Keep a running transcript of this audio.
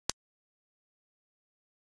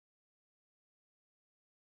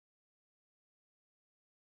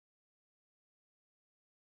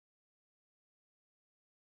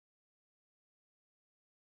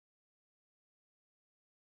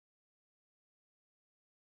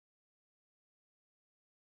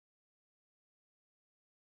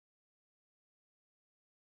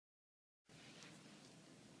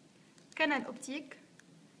canal optique.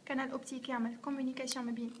 Canal optique يعمل communication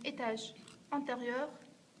ما بين étage antérieur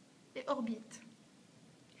et orbite.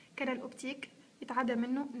 canal optique يتعدى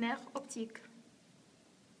منه nerf optique.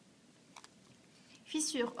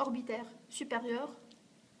 fissure orbitaire supérieure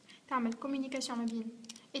تعمل communication ما بين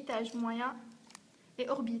étage moyen et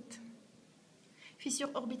orbite.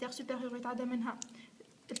 fissure orbitaire supérieure يتعدى منها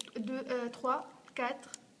 2 3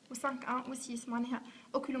 4 و 5 1 و 6 معناها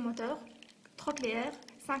oculomoteur trochléaire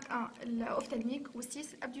 5 1 l'ophtalmique و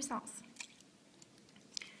 6 abducens.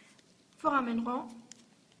 foramen rond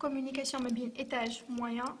communication ما بين étage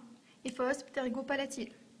moyen et fosse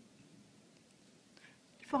ptérygopalatine.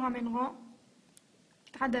 foramen rond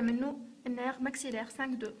يتعدى منه النير maxillaire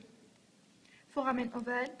 5 2. foramen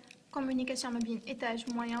ovale communication ما بين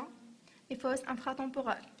étage moyen et fosse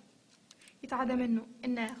infratemporale يتعدى منه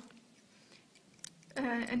النير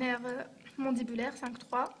mandibulaire 5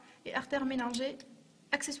 3 et artère méningée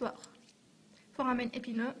accessoire. foramen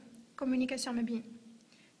épineux communication ما بين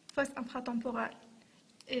fosse infratemporale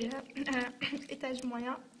et étage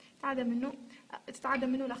moyen تتعدى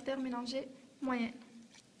منه l'artère méningée moyenne.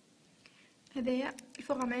 هذايا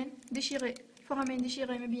الفورامين déchiré. foramen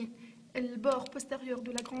déchiré ما بين البord postérieur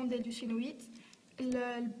de la grande aile du sphénoïde,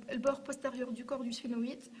 le bord postérieur du corps du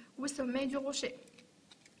sphénoïde ou le sommet du rocher.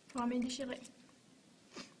 foramen déchiré.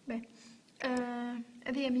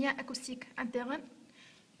 هذه مياه acoustique interne.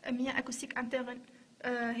 مياه acoustique interne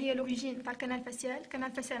هي l'origine تاع الكانال فاسيال.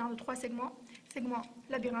 الكانال فاسيال عنده 3 segments. segment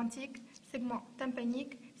labyrinthique, segment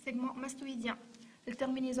tympanique, segment mastoïdien.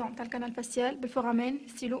 الترمينيزون تاع الكانال فاسيال بالفورامين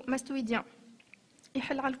ستيلو ماستويديان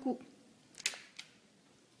يحل على الكو.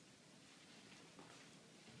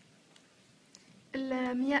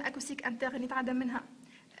 المياه اكوستيك انترن يتعدى منها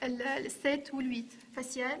السيت والويت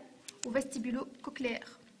فاسيال وفيستيبولو كوكلير.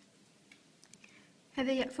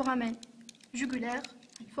 هذايا فورامين جوغولير.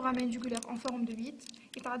 فورامين جوغولير en forme de 8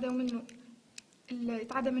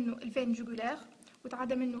 يتعدى منه الفين جوغولير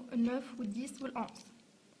ويتعدى منه النوف والديس والأنس.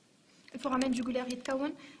 الفورامين جوغولير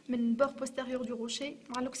يتكون من bord postérieur du rocher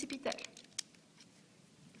مع l'occipital.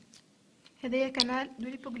 هذايا كانال دو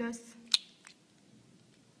ليبوغلوس.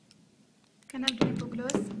 كانال دو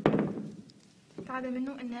ليبوغلوس يتعدى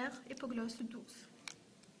منه النير ايبوغلوس الدوس.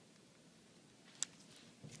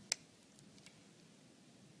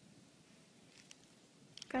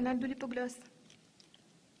 كانال دو ليبوغلوس.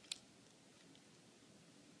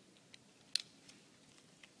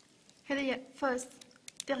 هذايا فوس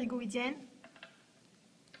ptérygoïdienne.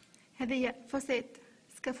 هذايا فوسيت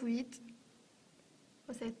سكافويد.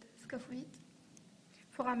 فوسيت سكافويد.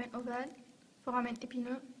 foramen ovale. foramen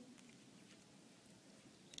épineux.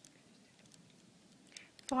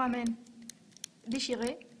 foramen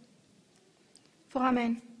déchiré.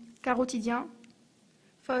 foramen carotidien.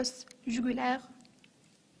 fosse jugulaire.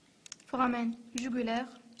 foramen jugulaire.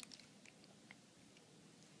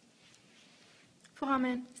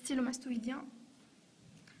 foramen stylomastoïdien.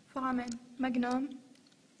 foramen magnum.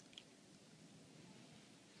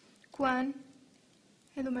 كوان.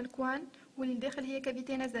 هذوما الكوان واللي داخل هي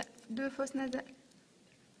كافيتي نازال. 2 فوس نازال.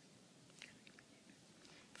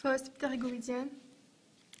 فوس ptérygoïdienne.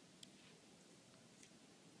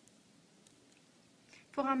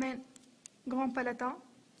 foramen grand palatin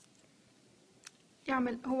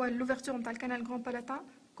يعمل هو l'ouverture نتاع الكانال grand palatin.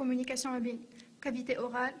 communication ما بين cavité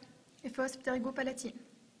orale et fosse ptérygopalatine.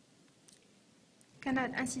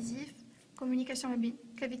 canal incisif communication ما بين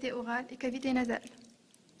cavité orale et cavité nasale.